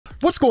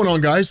What's going on,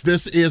 guys?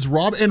 This is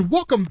Rob, and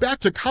welcome back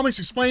to Comics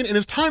Explained, and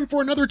it's time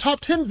for another top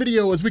 10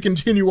 video as we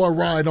continue our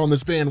ride on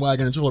this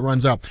bandwagon until it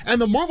runs out.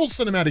 And the Marvel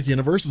Cinematic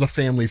Universe is a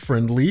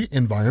family-friendly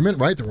environment,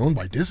 right? They're owned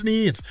by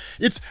Disney.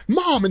 It's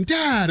mom and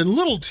dad and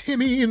little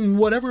Timmy and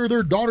whatever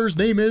their daughter's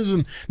name is,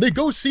 and they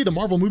go see the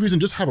Marvel movies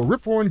and just have a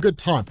rip-roaring good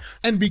time.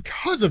 And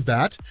because of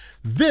that,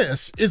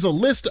 this is a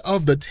list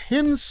of the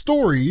 10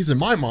 stories, in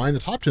my mind, the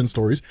top 10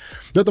 stories,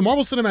 that the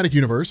Marvel Cinematic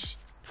Universe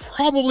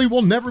probably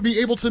will never be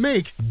able to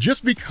make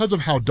just because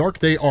of how dark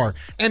they are.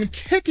 And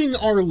kicking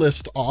our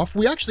list off,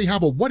 we actually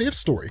have a What If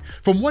story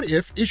from What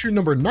If issue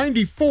number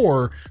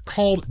 94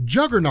 called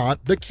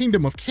Juggernaut, the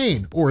Kingdom of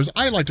Cain, or as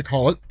I like to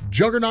call it,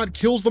 Juggernaut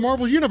Kills the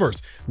Marvel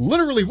Universe.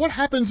 Literally what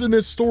happens in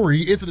this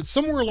story is that it's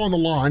somewhere along the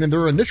line in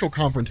their initial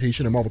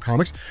confrontation in Marvel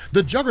Comics,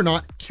 the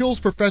Juggernaut kills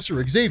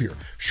Professor Xavier.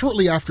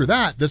 Shortly after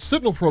that, the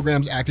Sentinel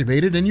program's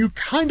activated and you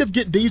kind of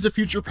get Days of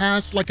Future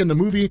Past like in the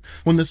movie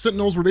when the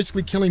Sentinels were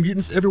basically killing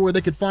mutants everywhere they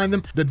could find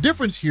them. The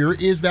difference here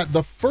is that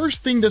the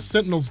first thing the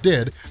Sentinels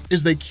did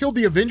is they killed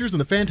the Avengers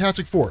and the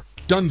Fantastic Four.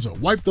 Dunzo,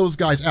 wiped those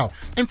guys out,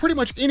 and pretty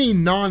much any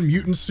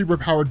non-mutant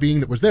superpowered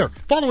being that was there.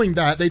 Following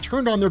that, they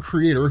turned on their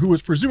creator, who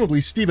was presumably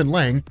Stephen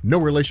Lang, no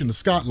relation to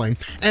Scott Lang,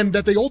 and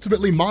that they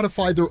ultimately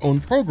modified their own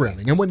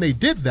programming. And when they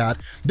did that,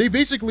 they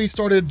basically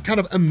started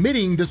kind of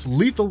emitting this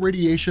lethal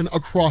radiation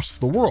across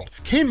the world.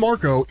 Cain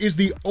Marko is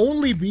the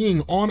only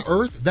being on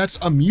Earth that's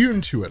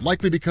immune to it,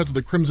 likely because of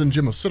the Crimson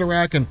Gem of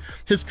Cyttorak and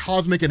his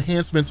cosmic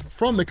enhancements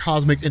from the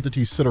cosmic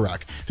entity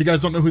Cyttorak. If you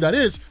guys don't know who that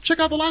is, check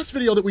out the last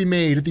video that we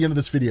made at the end of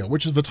this video,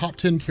 which is the top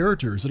 10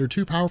 characters that are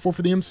too powerful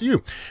for the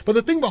MCU. But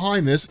the thing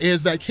behind this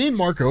is that Cain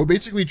Marko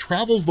basically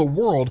travels the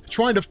world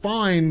trying to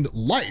find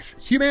life,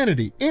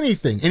 humanity,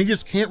 anything, and he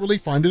just can't really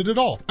find it at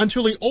all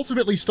until he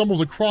ultimately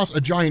stumbles across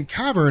a giant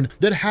cavern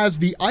that has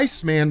the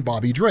Iceman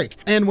Bobby Drake.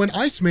 And when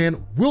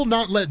Iceman will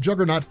not let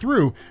Juggernaut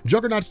through,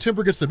 Juggernaut's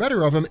temper gets the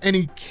better of him and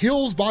he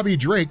kills Bobby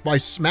Drake by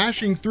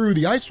smashing through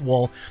the ice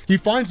wall. He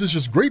finds this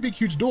just great big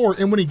huge door,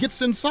 and when he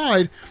gets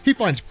inside, he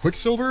finds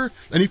Quicksilver,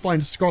 and he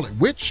finds Scarlet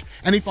Witch,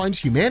 and he finds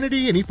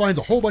humanity, and he finds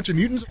a whole bunch of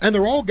mutants, and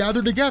they're all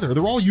gathered together.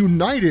 They're all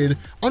united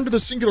under the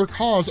singular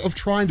cause of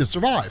trying to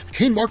survive.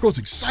 Cain Marko's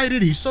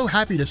excited, he's so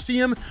happy to see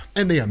him,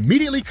 and they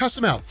immediately cuss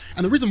him out.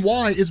 And the reason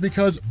why is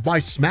because by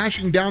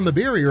smashing down the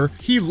barrier,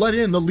 he let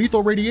in the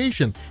lethal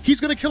radiation.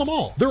 He's gonna kill them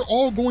all. They're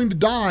all going to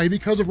die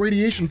because of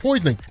radiation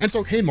poisoning. And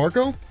so Cain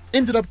Marko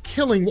ended up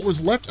killing what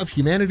was left of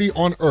humanity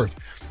on Earth.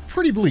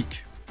 Pretty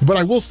bleak. But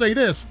I will say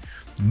this,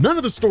 none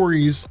of the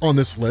stories on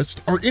this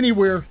list are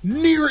anywhere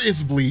near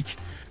as bleak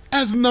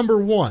as number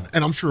one,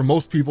 and I'm sure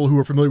most people who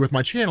are familiar with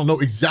my channel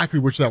know exactly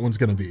which that one's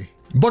gonna be.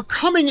 But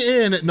coming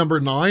in at number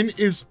 9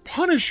 is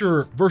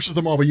Punisher versus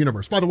the Marvel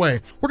Universe. By the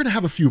way, we're gonna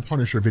have a few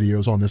Punisher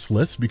videos on this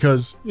list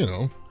because, you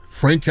know,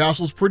 Frank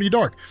Castle's pretty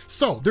dark.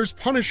 So there's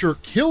Punisher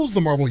kills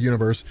the Marvel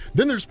Universe,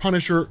 then there's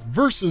Punisher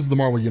versus the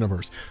Marvel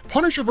Universe.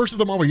 Punisher versus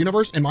the Marvel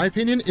Universe, in my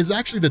opinion, is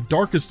actually the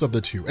darkest of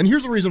the two. And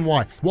here's the reason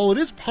why. While it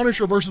is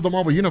Punisher versus the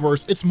Marvel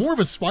Universe, it's more of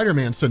a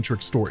Spider-Man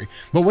centric story.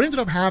 But what ended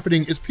up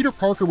happening is Peter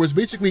Parker was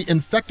basically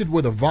infected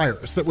with a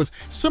virus that was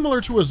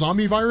similar to a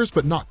zombie virus,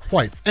 but not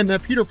quite. And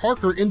that Peter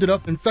Parker ended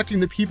up infecting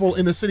the people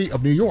in the city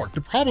of New York. The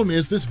problem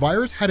is this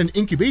virus had an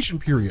incubation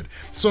period.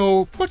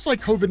 So much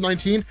like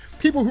COVID-19,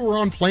 people who were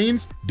on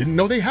planes didn't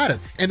know they had it,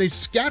 and they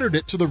scattered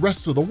it to the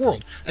rest of the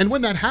world. And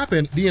when that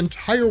happened, the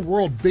entire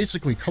world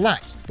basically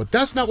collapsed. But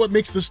that's not what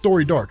makes this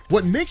story dark.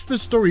 What makes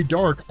this story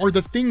dark are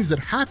the things that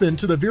happen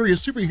to the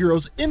various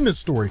superheroes in this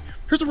story.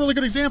 Here's a really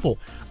good example.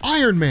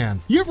 Iron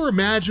Man. You ever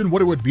imagine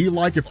what it would be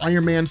like if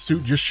Iron Man's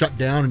suit just shut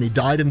down and he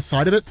died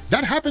inside of it?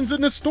 That happens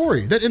in this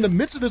story, that in the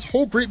midst of this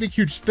whole great big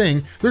huge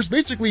thing, there's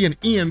basically an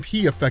EMP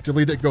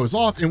effectively that goes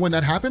off, and when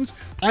that happens,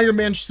 Iron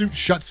Man's suit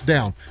shuts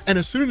down. And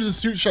as soon as the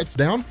suit shuts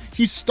down,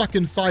 he's stuck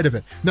inside of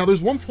it. Now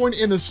there's one point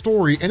in this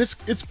story, and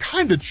it's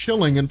kind of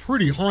chilling and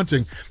pretty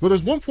haunting, but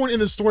there's one point in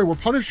this story where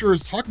Punisher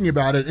is talking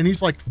about it, and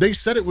he's like, they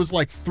said it was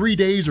like 3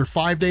 days or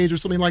 5 days or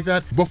something like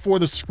that before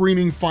the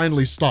screaming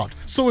finally stopped.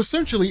 So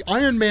essentially,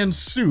 Iron Man's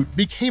suit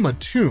became a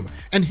tomb,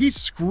 and he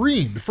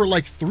screamed for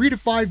like 3 to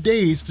 5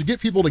 days to get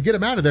people to get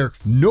him out of there.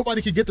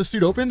 Nobody could get the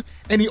suit open,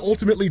 and he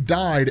ultimately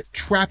died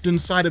trapped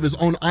inside of his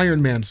own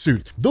Iron Man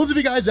suit. Those of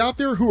you guys out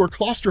there who are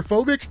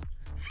claustrophobic,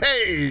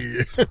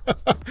 hey,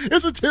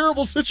 it's a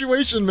terrible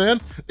situation,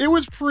 man. It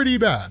was pretty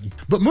bad.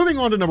 But moving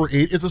on to number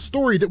 8 is a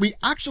story that we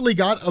actually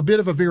got a bit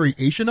of a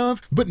variation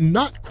of, but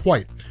not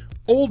quite.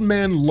 Old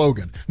Man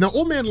Logan. Now,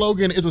 Old Man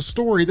Logan is a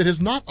story that has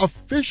not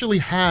officially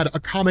had a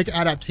comic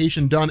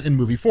adaptation done in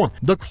movie form.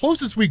 The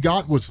closest we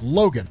got was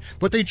Logan,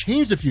 but they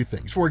changed a few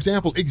things. For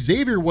example,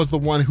 Xavier was the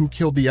one who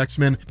killed the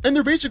X-Men, and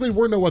there basically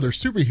were no other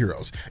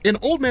superheroes. In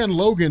Old Man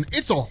Logan,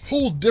 it's a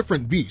whole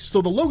different beast.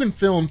 So the Logan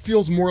film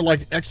feels more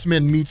like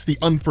X-Men meets the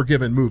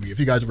Unforgiven movie, if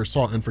you guys ever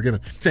saw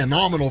Unforgiven.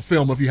 Phenomenal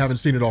film if you haven't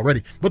seen it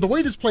already. But the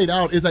way this played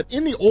out is that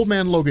in the Old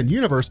Man Logan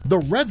universe, the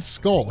Red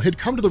Skull had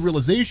come to the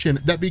realization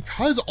that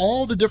because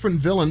all the different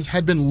different villains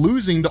had been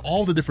losing to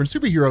all the different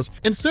superheroes,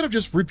 instead of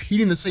just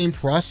repeating the same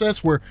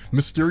process where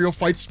Mysterio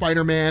fights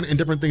Spider-Man and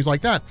different things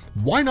like that,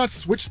 why not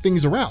switch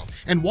things around?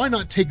 And why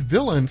not take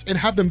villains and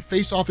have them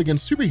face off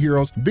against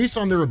superheroes based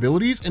on their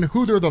abilities and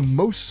who they're the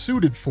most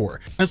suited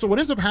for? And so what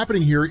ends up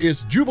happening here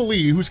is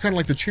Jubilee, who's kind of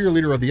like the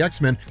cheerleader of the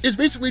X-Men, is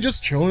basically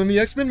just chilling in the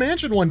X-Men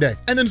mansion one day.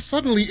 And then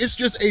suddenly it's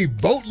just a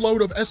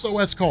boatload of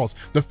SOS calls.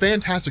 The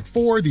Fantastic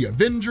Four, the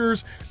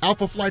Avengers,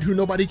 Alpha Flight, who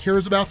nobody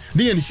cares about,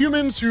 the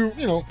Inhumans, who,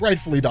 you know,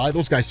 rightfully die.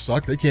 Those guys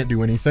suck. They can't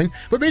do anything.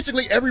 But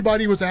basically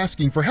everybody was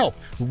asking for help.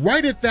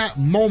 Right at that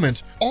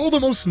moment, all the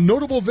most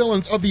notable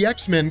villains of the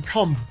X-Men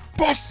come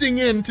busting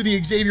into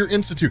the Xavier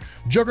Institute.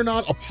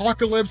 Juggernaut,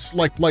 Apocalypse,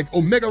 like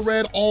Omega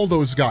Red, all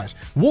those guys.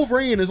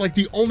 Wolverine is like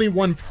the only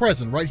one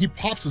present, right? He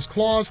pops his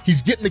claws,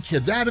 he's getting the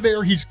kids out of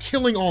there, he's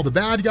killing all the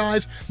bad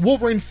guys.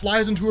 Wolverine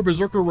flies into a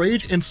berserker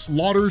rage and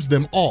slaughters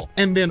them all.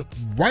 And then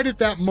right at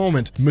that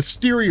moment,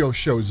 Mysterio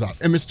shows up,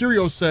 and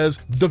Mysterio says,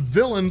 "The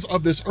villains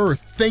of this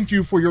earth, thank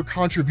you for your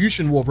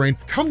contribution, Wolverine."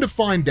 Come to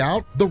find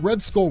out, the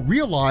Red Skull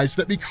realized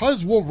that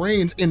because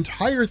Wolverine's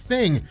entire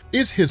thing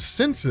is his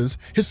senses,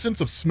 his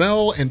sense of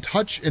smell and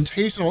touch and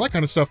taste and all that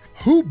kind of stuff,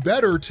 who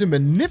better to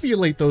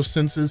manipulate those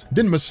senses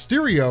than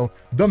Mysterio,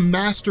 the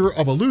master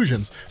of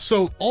illusions?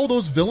 So all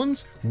those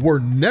villains were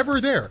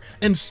never there.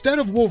 Instead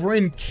of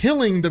Wolverine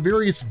killing the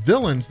various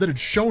villains that had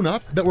shown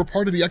up that were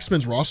part of the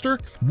X-Men's roster,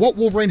 what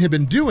Wolverine had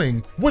been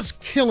doing was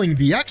killing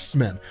the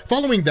X-Men.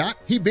 Following that,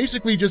 he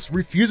basically just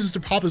refuses to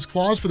pop his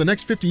claws for the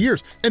next 50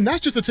 years. And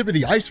that's just the tip of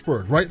the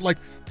iceberg, right? Like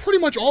pretty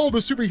much all the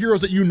superheroes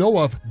that you know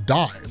of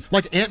die.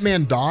 Like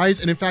Ant-Man dies,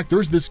 and in fact,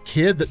 there's this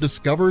kid that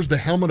discovers the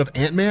helmet of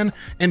Ant-Man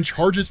and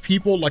charges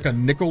people like a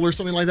nickel or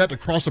something like that to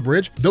cross a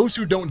bridge. Those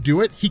who don't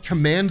do it, he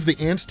commands the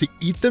ants to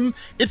eat them.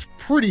 It's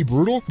pretty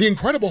brutal. The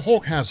Incredible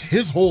Hulk has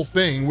his whole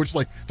thing, which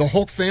like the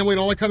Hulk family and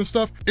all that kind of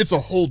stuff, it's a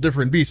whole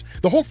different beast.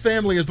 The Hulk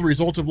family is the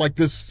result of like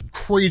this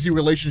crazy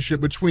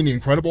relationship between the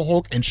Incredible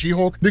Hulk and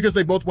She-Hulk, because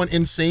they both went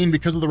insane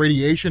because of the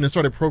radiation and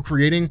started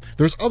procreating.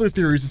 There's other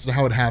theories as to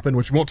how it happened,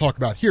 which we won't talk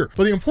about here.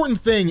 But the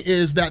important thing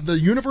is that the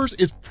universe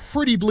is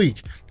pretty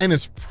bleak and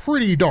it's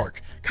pretty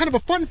dark. Kind of a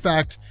fun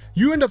fact,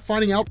 you end up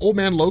finding out Old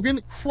Man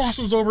Logan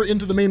crosses over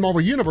into the main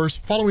Marvel Universe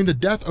following the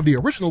death of the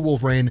original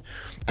Wolverine,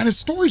 and his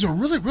stories are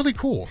really, really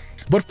cool.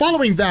 But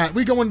following that,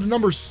 we go into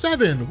number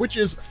 7, which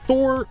is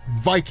Thor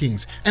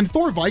Vikings. And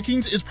Thor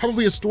Vikings is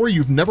probably a story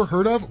you've never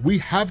heard of. We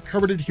have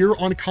covered it here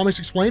on Comics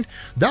Explained.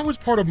 That was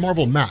part of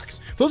Marvel Max.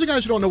 For those of you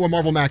guys who don't know what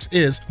Marvel Max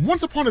is,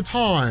 once upon a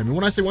time, and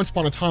when I say once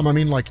upon a time, I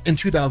mean like in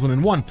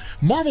 2001,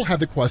 Marvel had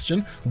the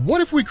question,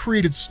 what if we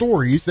created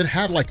stories that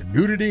had like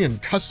nudity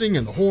and cussing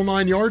and the whole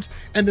 9 yards,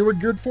 and they were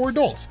geared for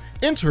adults?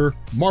 Enter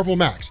Marvel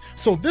Max.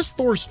 So this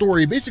Thor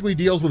story basically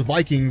deals with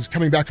Vikings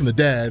coming back from the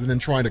dead and then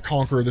trying to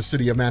conquer the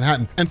city of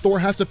Manhattan, and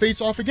Thor has to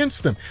face off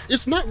against them.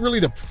 It's not really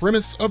the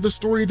premise of the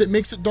story that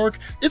makes it dark.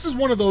 This is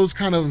one of those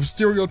kind of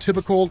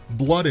stereotypical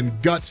blood and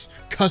guts,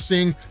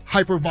 cussing,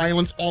 hyper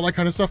violence, all that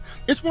kind of stuff.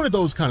 It's one of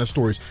those kind of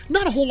stories.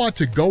 Not a whole lot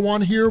to go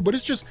on here, but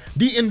it's just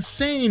the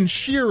insane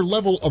sheer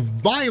level of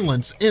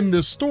violence in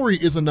this story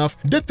is enough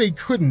that they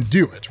couldn't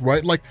do it,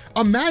 right? Like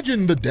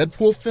imagine the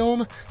Deadpool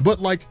film,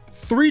 but like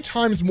 3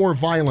 times more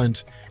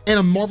violent and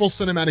a Marvel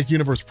Cinematic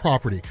Universe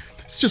property.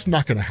 It's just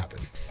not gonna happen.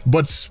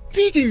 But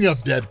speaking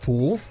of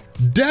Deadpool,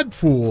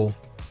 Deadpool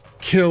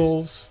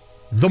kills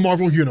the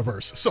Marvel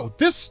Universe. So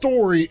this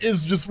story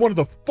is just one of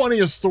the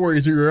funniest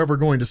stories you're ever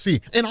going to see.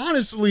 And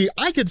honestly,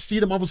 I could see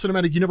the Marvel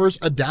Cinematic Universe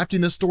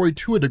adapting this story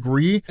to a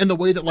degree in the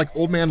way that like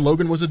Old Man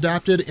Logan was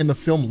adapted in the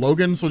film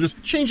Logan. So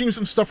just changing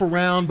some stuff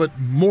around, but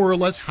more or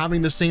less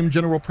having the same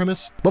general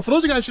premise. But for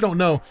those of you guys who don't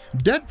know,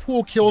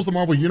 Deadpool Kills the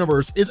Marvel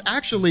Universe is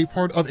actually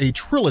part of a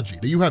trilogy.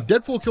 That you have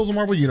Deadpool Kills the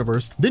Marvel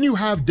Universe, then you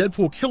have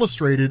Deadpool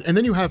Illustrated, and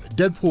then you have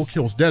Deadpool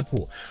Kills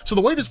Deadpool. So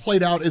the way this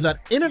played out is that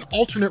in an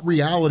alternate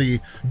reality,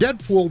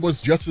 Deadpool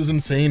was just as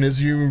insane as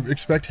you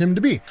expect him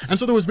to be. And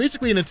so there was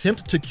basically an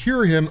attempt to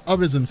cure him of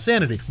his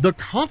insanity. The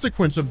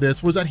consequence of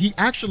this was that he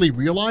actually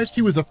realized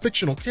he was a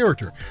fictional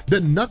character,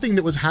 that nothing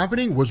that was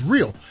happening was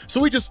real.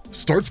 So he just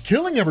starts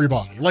killing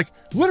everybody, like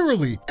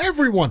literally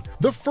everyone.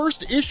 The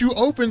first issue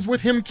opens with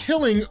him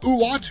killing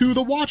Uatu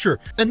the Watcher.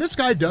 And this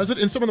guy does it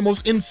in some of the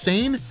most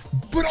insane,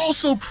 but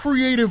also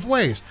creative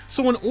ways.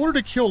 So in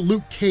order to kill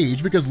Luke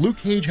Cage, because Luke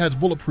Cage has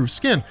bulletproof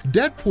skin,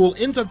 Deadpool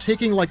ends up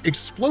taking like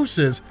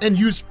explosives and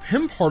use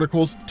PIM particles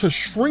to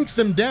shrink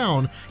them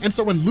down. And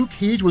so when Luke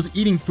Cage was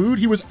eating food,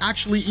 he was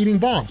actually eating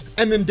bombs.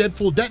 And then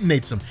Deadpool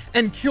detonates him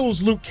and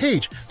kills Luke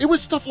Cage. It was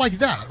stuff like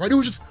that, right? It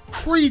was just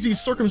crazy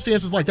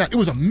circumstances like that. It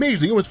was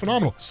amazing. It was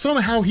phenomenal.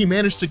 Somehow he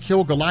managed to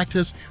kill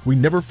Galactus. We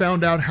never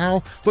found out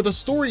how, but the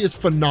story is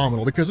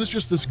phenomenal because it's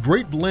just this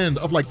great blend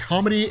of like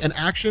comedy and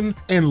action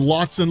and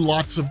lots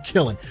of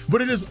killing,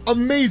 but it is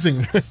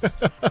amazing.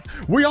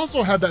 We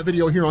also have that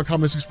video here on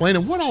Comics Explained,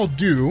 and what I'll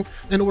do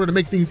in order to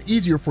make things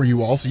easier for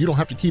you all so you don't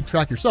have to keep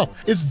track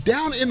yourself is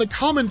down in the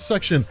comments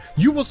section,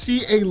 you will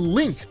see a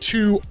link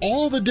to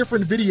all the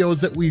different videos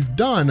that we've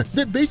done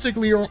that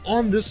basically are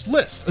on this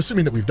list,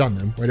 assuming that we've done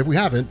them, right? If we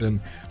haven't,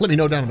 then let me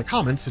know down in the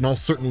comments and I'll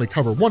certainly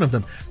cover one of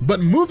them.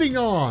 But moving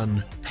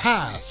on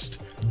past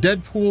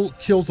Deadpool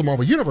Kills the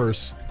Marvel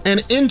Universe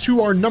and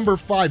into our number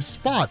 5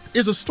 spot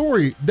is a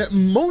story that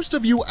most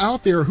of you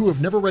out there who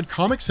have never read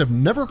comics have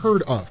never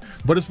heard of,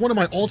 but it's one of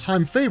my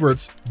all-time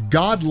favorites.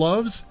 God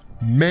Loves,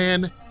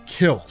 Man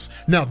Kills.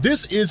 Now,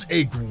 this is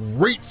a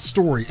great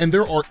story, and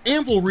there are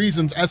ample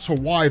reasons as to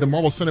why the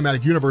Marvel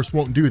Cinematic Universe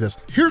won't do this.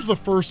 Here's the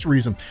first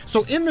reason.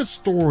 So in this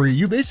story,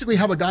 you basically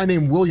have a guy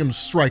named William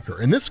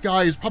Stryker, and this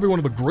guy is probably one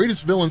of the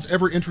greatest villains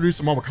ever introduced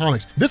in Marvel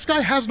Comics. This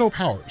guy has no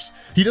powers.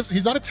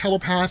 He's not a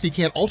telepath, he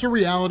can't alter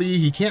reality,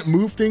 he can't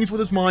move things with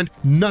his mind,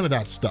 none of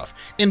that stuff.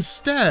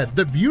 Instead,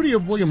 the beauty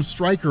of William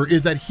Stryker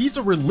is that he's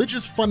a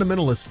religious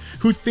fundamentalist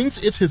who thinks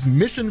it's his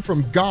mission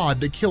from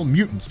God to kill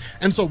mutants.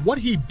 And so what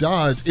he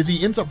does is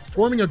he ends up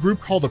forming a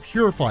group called the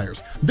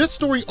Purifiers. This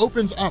story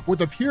opens up with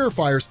the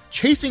Purifiers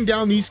chasing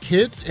down these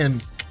kids,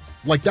 and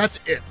like that's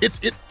it.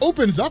 It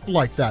opens up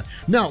like that.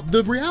 Now,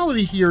 the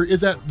reality here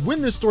is that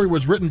when this story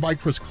was written by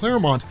Chris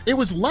Claremont, it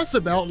was less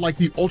about like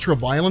the ultra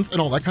violence and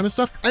all that kind of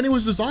stuff, and it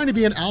was designed to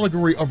be an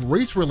allegory of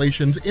race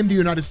relations in the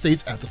United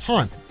States at the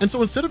time. And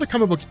so instead of the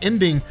comic book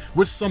ending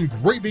with some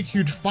great big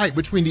huge fight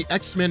between the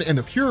X-Men and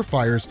the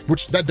Purifiers,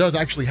 which that does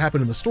actually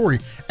happen in the story,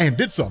 and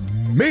it's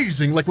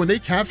amazing, like when they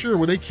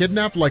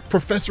kidnap like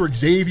Professor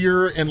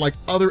Xavier and like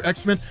other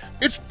X-Men,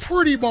 it's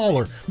pretty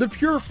baller. The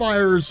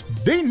Purifiers,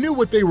 they knew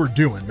what they were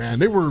doing, man.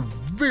 They were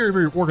very,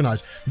 very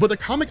organized. But the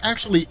comic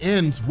actually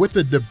ends with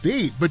a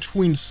debate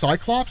between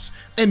Cyclops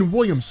and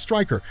William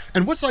Stryker.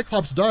 And what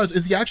Cyclops does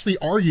is he actually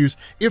argues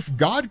if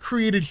God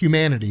created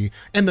humanity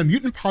and the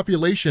mutant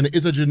population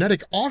is a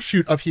genetic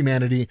offshoot of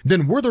humanity,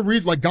 then we're the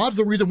reason, like God's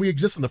the reason we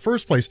exist in the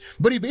first place.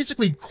 But he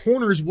basically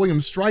corners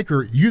William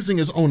Stryker using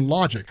his own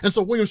logic. And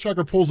so William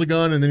Stryker pulls a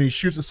gun and then he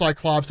shoots a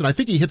Cyclops, and I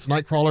think he hits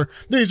Nightcrawler.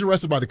 Then he's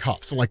arrested by the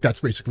cops. So like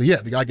that's basically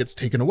it. The guy gets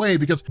taken away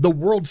because the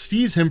world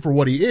sees him for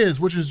what he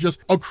is, which is just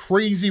a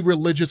crazy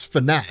religious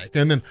fanatic.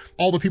 And then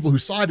all the people who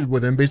sided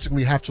with him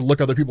basically have to look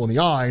other people in the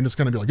eye and just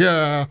kind of be like,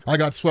 yeah, I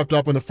got swept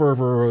up in the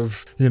fervor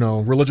of, you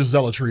know, religious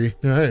zealotry.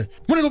 You know, hey,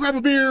 wanna go grab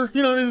a beer?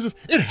 You know,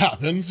 it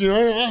happens, you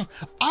know,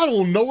 I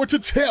don't know what to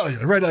tell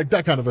you, right? Like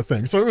that kind of a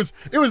thing. So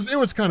it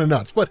was kind of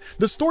nuts, but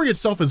the story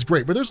itself is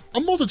great, but there's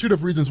a multitude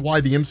of reasons why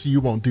the MCU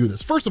won't do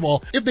this. First of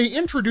all, if they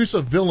introduce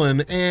a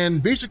villain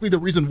and basically the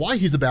reason why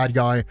he's a bad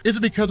guy is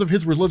because of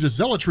his religious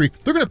zealotry,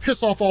 they're gonna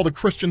piss off all the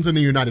Christians in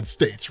the United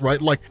States,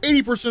 right? Like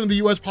 80% of the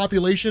US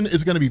population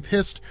is going to be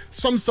pissed.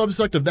 Some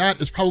subsect of that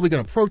is probably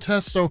going to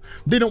protest, so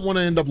they don't want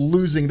to end up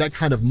losing that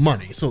kind of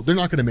money, so they're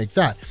not going to make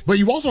that. But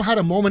you also had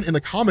a moment in the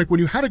comic when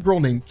you had a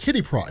girl named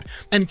Kitty Pryde,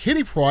 and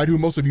Kitty Pryde, who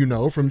most of you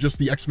know from just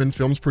the X-Men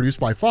films produced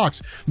by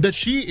Fox, that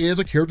she is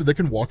a character that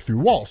can walk through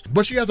walls.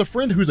 But she has a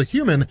friend who's a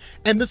human,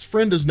 and this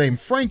friend is named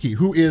Frankie,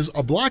 who is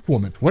a black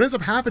woman. What ends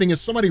up happening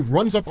is somebody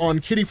runs up on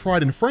Kitty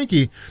Pryde and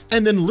Frankie,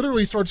 and then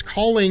literally starts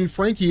calling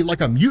Frankie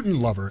like a mutant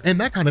lover and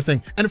that kind of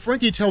thing. And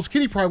Frankie tells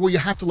Kitty Pryde, well, you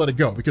have to let it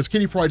go, because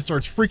Kitty Pryde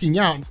starts freaking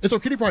out. And so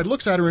Kitty Pryde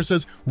looks at her and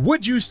says,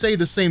 would you say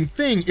the same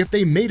thing if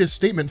they made a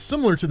statement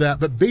similar to that,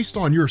 but based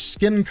on your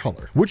skin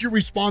color? Would you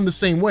respond the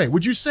same way?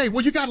 Would you say,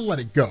 well, you got to let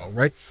it go,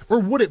 right? Or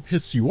would it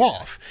piss you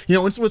off? You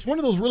know, and so it's one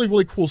of those really,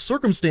 really cool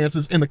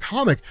circumstances in the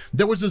comic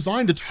that was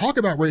designed to talk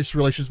about race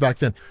relations back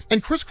then.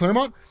 And Chris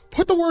Claremont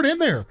put the word in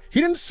there.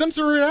 He didn't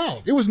censor it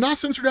out. It was not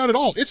censored out at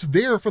all. It's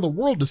there for the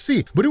world to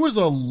see, but it was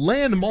a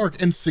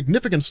landmark and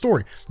significant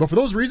story. But for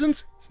those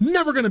reasons,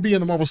 never going to be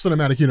in the Marvel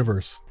Cinematic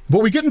Universe.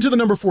 But we get into the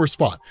number 4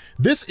 spot.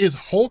 This is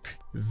Hulk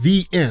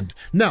The End.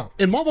 Now,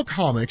 in Marvel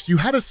Comics, you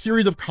had a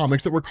series of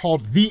comics that were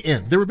called The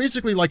End. They were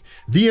basically like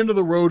the end of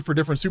the road for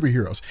different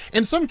superheroes.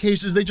 In some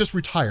cases, they just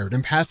retired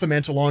and passed the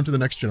mantle on to the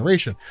next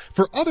generation.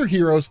 For other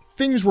heroes,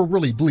 things were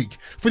really bleak.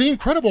 For the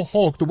Incredible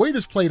Hulk, the way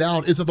this played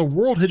out is that the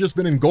world had just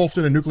been engulfed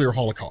in a nuclear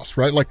holocaust,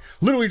 right? Like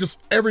literally just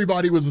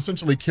everybody was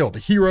essentially killed, the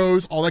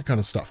heroes, all that kind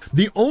of stuff.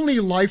 The only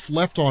life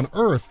left on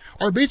Earth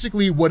are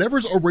basically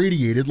whatever's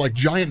irradiated, like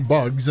giant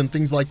bugs and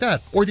things like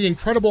that, or the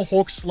Incredible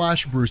Hulk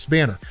 / Bruce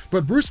Banner.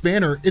 But Bruce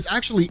Banner is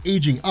actually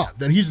aging up,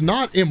 that he's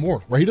not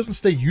immortal, right? He doesn't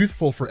stay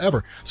youthful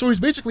forever. So he's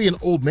basically an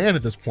old man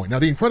at this point. Now,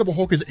 the Incredible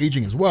Hulk is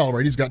aging as well,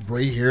 right? He's got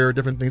gray hair,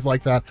 different things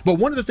like that. But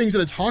one of the things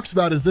that it talks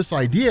about is this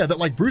idea that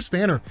like Bruce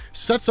Banner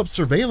sets up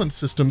surveillance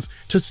systems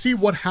to see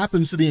what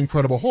happens to the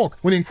Incredible Hulk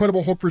when the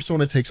Incredible Hulk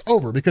persona takes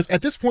over. Because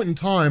at this point in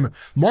time,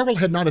 Marvel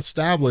had not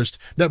established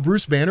that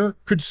Bruce Banner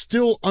could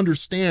still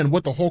understand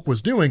what the Hulk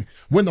was doing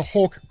when the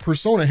Hulk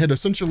persona had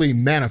essentially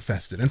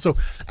manifested. And so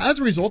as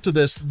a result of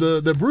this,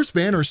 the Bruce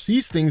Banner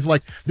sees things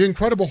like the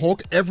Incredible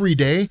Hulk every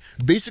day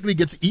basically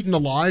gets eaten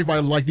alive by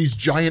like these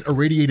giant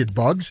irradiated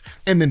bugs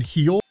and then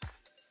heals.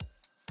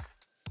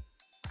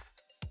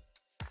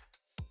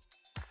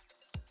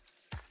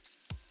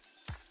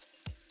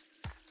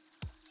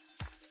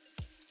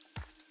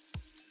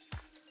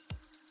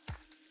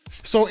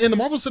 So in the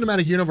Marvel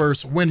Cinematic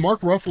Universe, when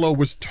Mark Ruffalo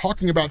was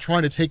talking about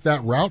trying to take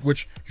that route,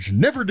 which you should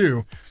never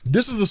do,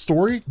 this is the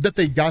story that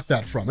they got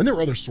that from. And there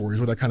were other stories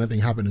where that kind of thing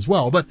happened as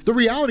well. But the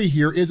reality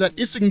here is that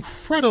it's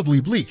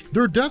incredibly bleak.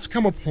 There does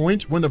come a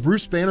point when the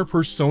Bruce Banner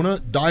persona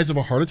dies of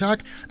a heart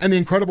attack and the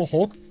Incredible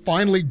Hulk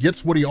finally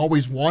gets what he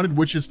always wanted,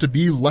 which is to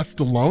be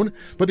left alone.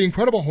 But the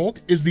Incredible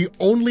Hulk is the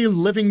only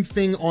living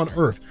thing on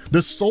Earth,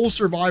 the sole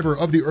survivor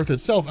of the Earth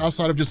itself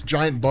outside of just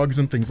giant bugs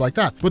and things like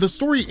that. But the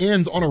story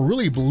ends on a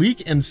really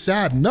bleak and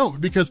sad note,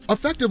 because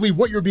effectively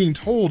what you're being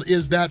told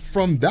is that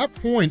from that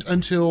point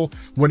until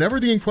whenever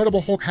the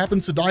Incredible Hulk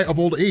happens to die of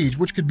old age,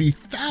 which could be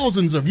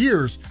thousands of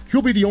years,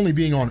 he'll be the only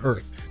being on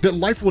Earth. That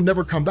life will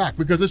never come back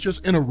because it's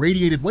just in a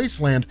radiated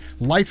wasteland,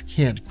 life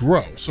can't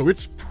grow. So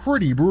it's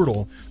pretty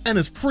brutal and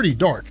it's pretty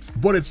dark,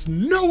 but it's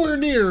nowhere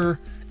near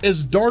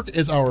as dark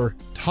as our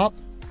top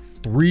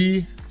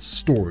 3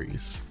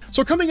 stories.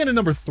 So coming in at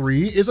number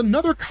 3 is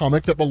another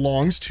comic that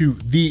belongs to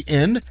The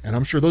End, and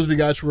I'm sure those of you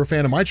guys who are a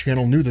fan of my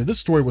channel knew that this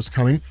story was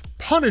coming.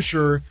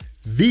 Punisher,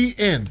 The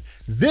End.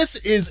 This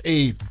is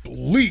a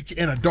bleak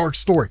and a dark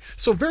story.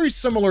 So very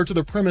similar to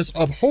the premise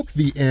of Hulk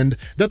the End,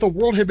 that the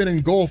world had been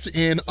engulfed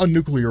in a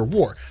nuclear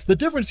war. The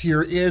difference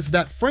here is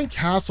that Frank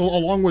Castle,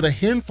 along with a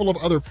handful of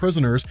other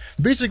prisoners,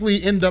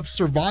 basically end up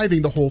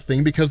surviving the whole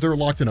thing because they're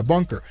locked in a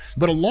bunker.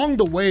 But along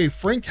the way,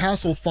 Frank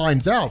Castle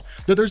finds out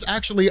that there's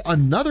actually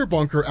another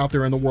bunker out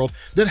there in the world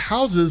that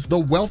houses the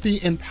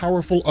wealthy and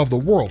powerful of the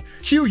world.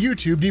 Cue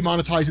YouTube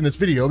demonetizing this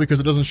video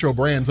because it doesn't show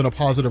brands in a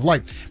positive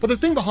light. But the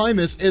thing behind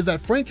this is that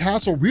Frank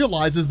Castle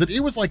realizes that it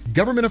was like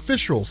government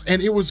officials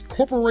and it was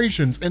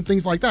corporations and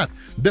things like that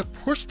that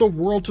pushed the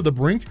world to the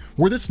brink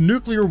where this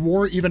nuclear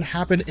war even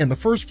happened in the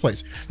first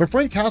place. But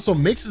Frank Castle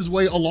makes his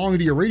way along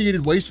the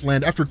irradiated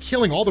wasteland after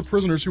killing all the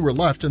prisoners who were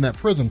left in that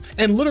prison.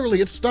 And literally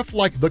it's stuff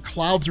like the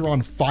clouds are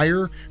on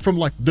fire from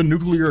like the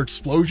nuclear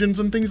explosions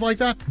and things like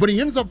that. But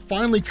he ends up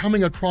finally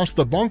coming across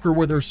the bunker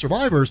where there's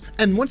survivors.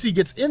 And once he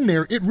gets in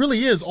there, it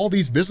really is all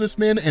these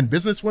businessmen and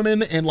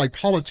businesswomen and like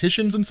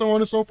politicians and so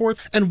on and so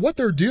forth. And what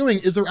they're doing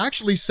is they're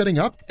actually setting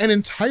up an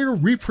entire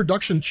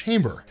reproduction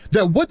chamber.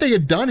 That what they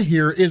had done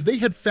here is they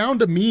had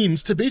found a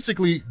means to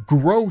basically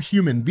grow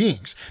human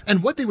beings.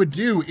 And what they would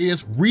do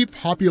is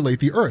repopulate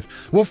the Earth.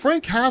 Well,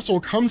 Frank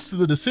Castle comes to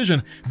the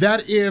decision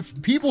that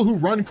if people who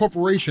run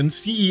corporations,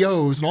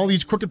 CEOs, and all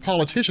these crooked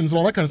politicians and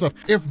all that kind of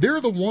stuff, if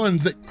they're the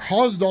ones that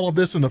caused all of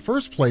this in the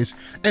first place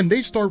and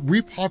they start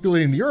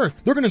repopulating the Earth,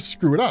 they're going to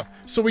screw it up.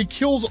 So he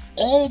kills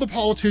all the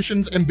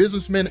politicians and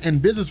businessmen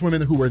and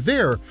businesswomen who were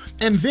there,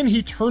 and then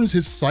he turns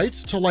his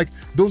sights to like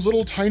those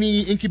little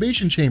tiny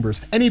incubation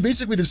chambers, and he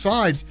basically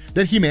decides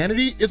that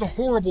humanity is a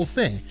horrible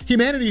thing.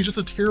 Humanity is just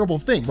a terrible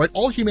thing, right?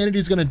 All humanity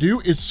is going to do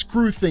is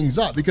screw things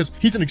up because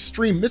he's an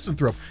extreme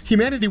misanthrope.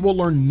 Humanity will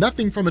learn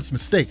nothing from its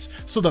mistakes.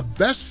 So the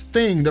best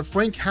thing that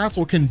Frank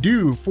Castle can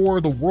do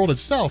for the world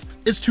itself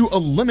is to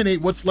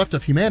eliminate what's left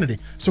of humanity.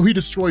 So he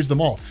destroys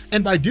them all.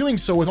 And by doing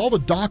so, with all the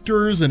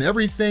doctors and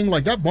everything,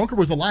 like that bunker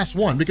was the last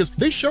one, because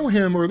they show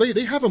him, or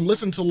they have him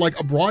listen to like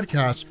a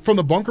broadcast from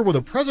the bunker where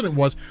the president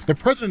was. The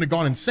president had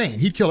gone insane.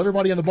 He'd killed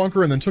everybody in the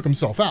bunker and then took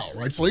himself out,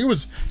 right? So it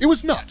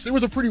was nuts. It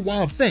was a pretty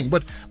wild thing.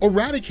 But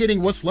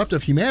eradicating what's left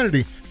of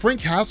humanity,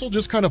 Frank Castle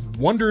just kind of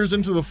wanders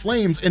into the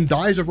flames and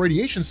dies of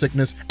radiation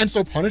sickness. And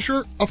so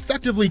Punisher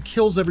effectively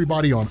kills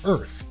everybody on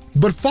Earth.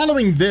 But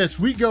following this,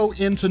 we go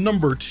into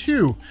number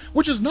 2,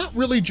 which is not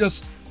really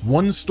just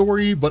one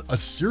story, but a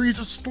series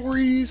of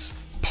stories.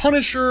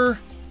 Punisher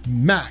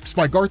Max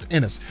by Garth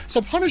Ennis.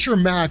 So Punisher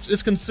Max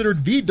is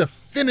considered the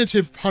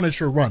definitive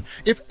Punisher run.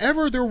 If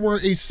ever there were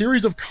a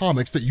series of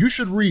comics that you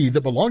should read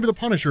that belong to the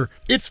Punisher,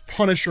 it's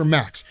Punisher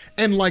Max.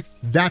 And like,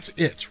 that's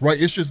it,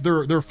 right? It's just,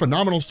 they're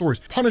phenomenal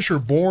stories. Punisher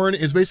Born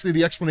is basically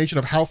the explanation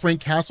of how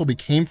Frank Castle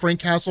became Frank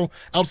Castle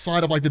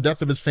outside of like the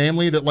death of his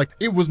family, that like,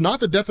 it was not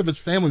the death of his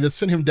family that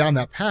sent him down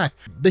that path,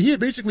 that he had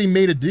basically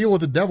made a deal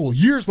with the devil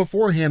years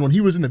beforehand when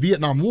he was in the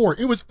Vietnam War.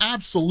 It was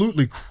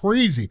absolutely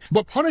crazy.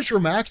 But Punisher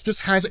Max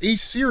just has a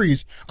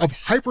series of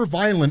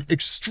hyper-violent,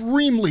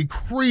 extremely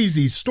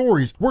crazy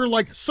stories where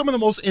like some of the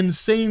most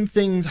insane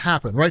things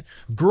happen, right?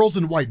 Girls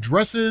in white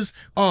dresses,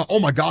 oh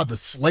my God, the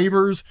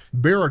Slavers,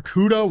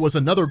 Barracuda was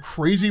another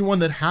crazy one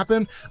that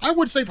happened. I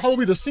would say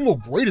probably the single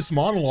greatest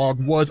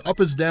monologue was Up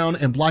is Down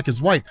and Black is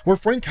White, where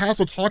Frank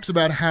Castle talks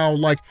about how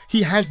like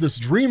he has this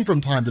dream from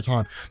time to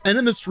time. And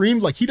in this dream,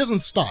 like he doesn't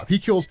stop. He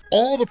kills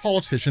all the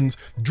politicians,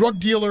 drug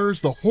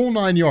dealers, the whole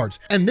 9 yards.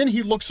 And then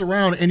he looks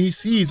around and he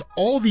sees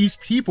all these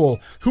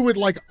people who had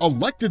like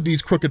elected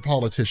these crooked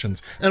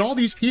politicians and all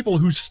these people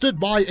who stood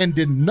by and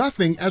did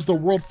nothing as the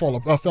world fell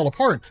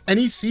apart. And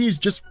he sees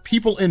just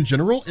people in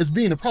general as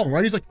being the problem,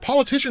 right? He's like,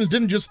 politicians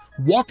didn't just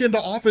walk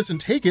into office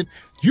and take it.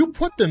 You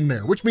put them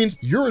there, which means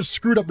you're as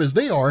screwed up as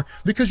they are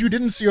because you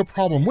didn't see a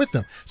problem with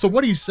them. So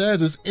what he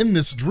says is in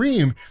this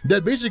dream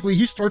that basically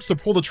he starts to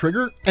pull the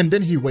trigger and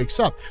then he wakes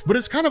up. But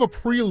it's kind of a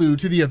prelude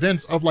to the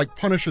events of like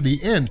Punisher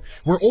the End,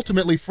 where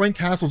ultimately Frank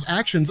Castle's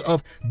actions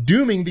of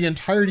dooming the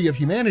entirety of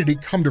humanity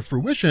come to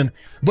fruition,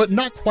 but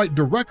not quite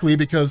directly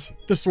because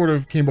this sort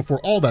of came before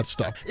all that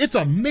stuff. It's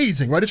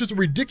amazing, right? It's just a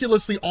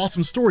ridiculously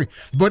awesome story,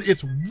 but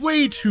it's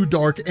way too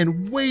dark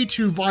and way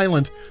too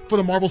violent for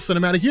the Marvel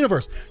Cinematic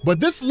Universe. But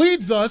this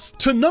leads us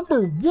to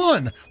number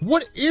one,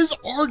 what is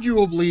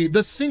arguably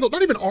the single,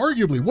 not even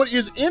arguably, what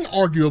is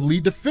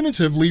inarguably,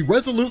 definitively,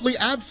 resolutely,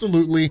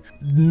 absolutely,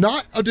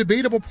 not a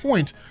debatable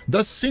point,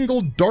 the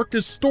single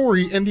darkest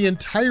story in the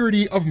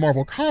entirety of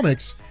Marvel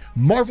Comics.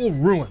 Marvel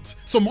Ruins.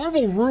 So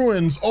Marvel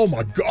Ruins, oh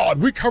my God,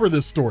 we cover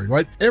this story,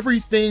 right?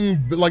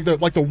 Everything like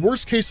the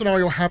worst case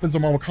scenario happens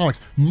in Marvel Comics.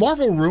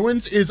 Marvel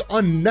Ruins is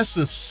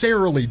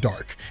unnecessarily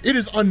dark. It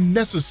is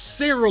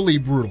unnecessarily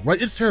brutal,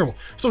 right? It's terrible.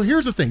 So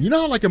here's the thing, you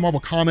know how like in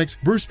Marvel Comics,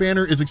 Bruce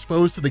Banner is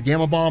exposed to the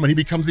gamma bomb and he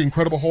becomes the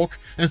Incredible Hulk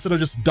instead of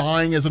just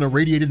dying as an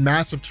irradiated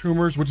mass of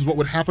tumors, which is what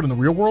would happen in the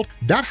real world?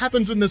 That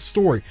happens in this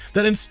story,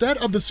 that instead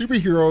of the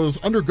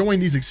superheroes undergoing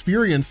these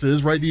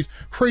experiences, right, these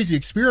crazy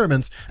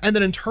experiments, and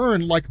then in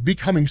turn, like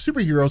becoming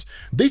superheroes,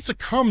 they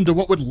succumb to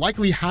what would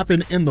likely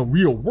happen in the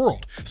real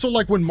world. So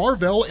like when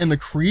Mar-Vell and the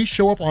Kree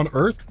show up on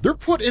Earth, they're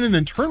put in an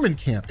internment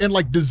camp and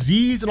like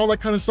disease and all that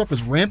kind of stuff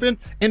is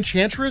rampant.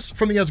 Enchantress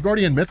from the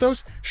Asgardian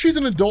mythos, she's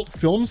an adult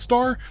film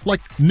star.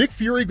 Like Nick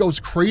Fury goes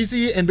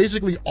crazy and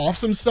basically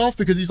offs himself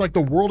because he's like,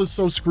 the world is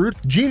so screwed.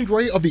 Jean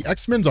Grey of the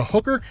X-Men's a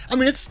hooker. I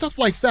mean, it's stuff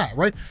like that,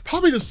 right?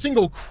 Probably the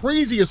single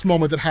craziest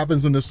moment that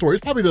happens in this story.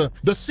 It's probably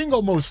the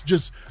single most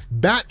just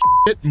bat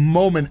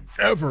moment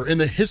ever in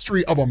the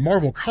history of a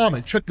Marvel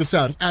comic. Check this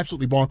out, it's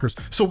absolutely bonkers.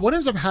 So what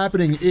ends up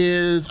happening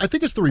is, I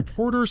think it's the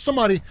reporter,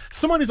 somebody's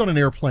on an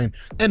airplane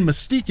and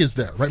Mystique is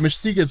there, right?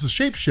 Mystique is a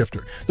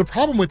shapeshifter. The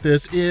problem with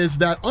this is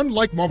that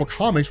unlike Marvel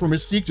Comics where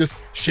Mystique just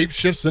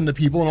shapeshifts into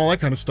people and all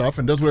that kind of stuff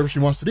and does whatever she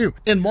wants to do,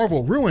 in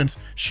Marvel Ruins,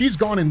 she's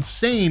gone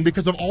insane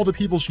because of all the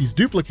people she's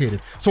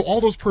duplicated. So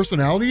all those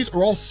personalities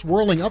are all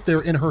swirling up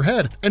there in her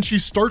head and she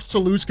starts to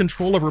lose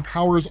control of her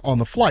powers on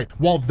the flight.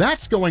 While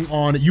that's going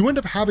on, you end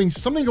up having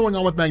something going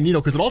on with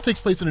Magneto because it all takes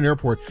place in an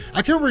airport.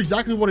 I can't remember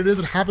exactly what it is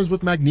that happens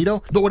with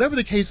Magneto, but whatever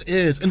the case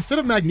is, instead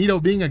of Magneto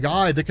being a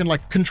guy that can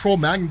like control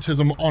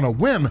magnetism on a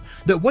whim,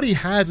 that what he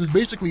has is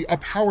basically a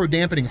power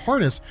dampening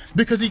harness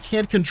because he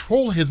can't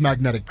control his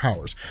magnetic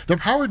powers. The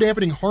power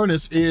dampening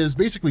harness is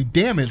basically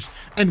damaged,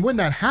 and when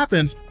that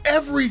happens,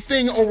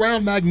 everything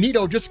around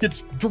Magneto just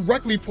gets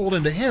directly pulled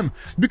into him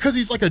because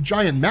he's like a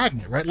giant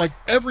magnet, right? Like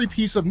every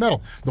piece of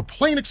metal. The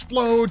plane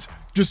explodes,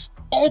 just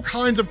all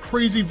kinds of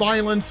crazy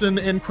violence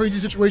and crazy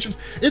situations.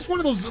 It's one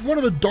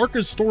of the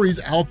darkest stories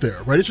out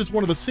there, right? It's just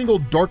one of the single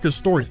darkest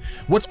stories.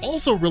 What's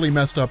also really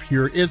messed up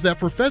here is that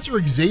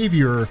Professor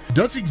Xavier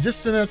does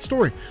exist in that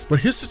story, but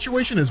his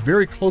situation is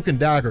very cloak and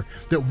dagger.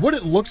 That what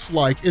it looks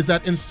like is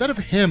that instead of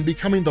him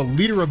becoming the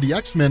leader of the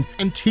X-Men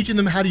and teaching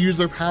them how to use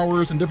their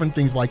powers and different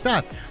things like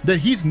that, that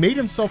he's made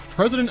himself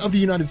president of the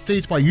United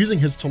States by using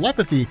his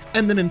telepathy,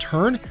 and then in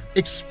turn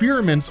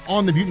experiments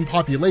on the mutant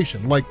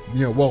population, like, you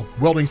know, well,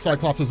 welding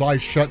Cyclops'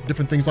 eyes shut,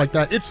 different things like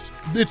that.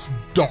 It's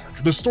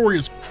dark. The story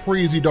is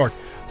crazy dark.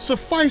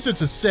 Suffice it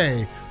to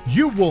say,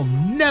 you will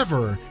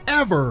never,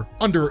 ever,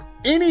 under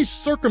any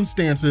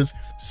circumstances,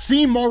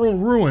 see Marvel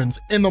Ruins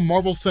in the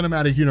Marvel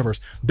Cinematic Universe.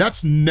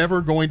 That's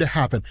never going to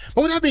happen.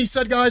 But with that being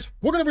said, guys,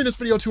 we're going to bring this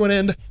video to an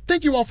end.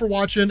 Thank you all for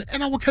watching,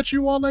 and I will catch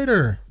you all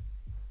later.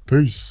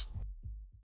 Peace.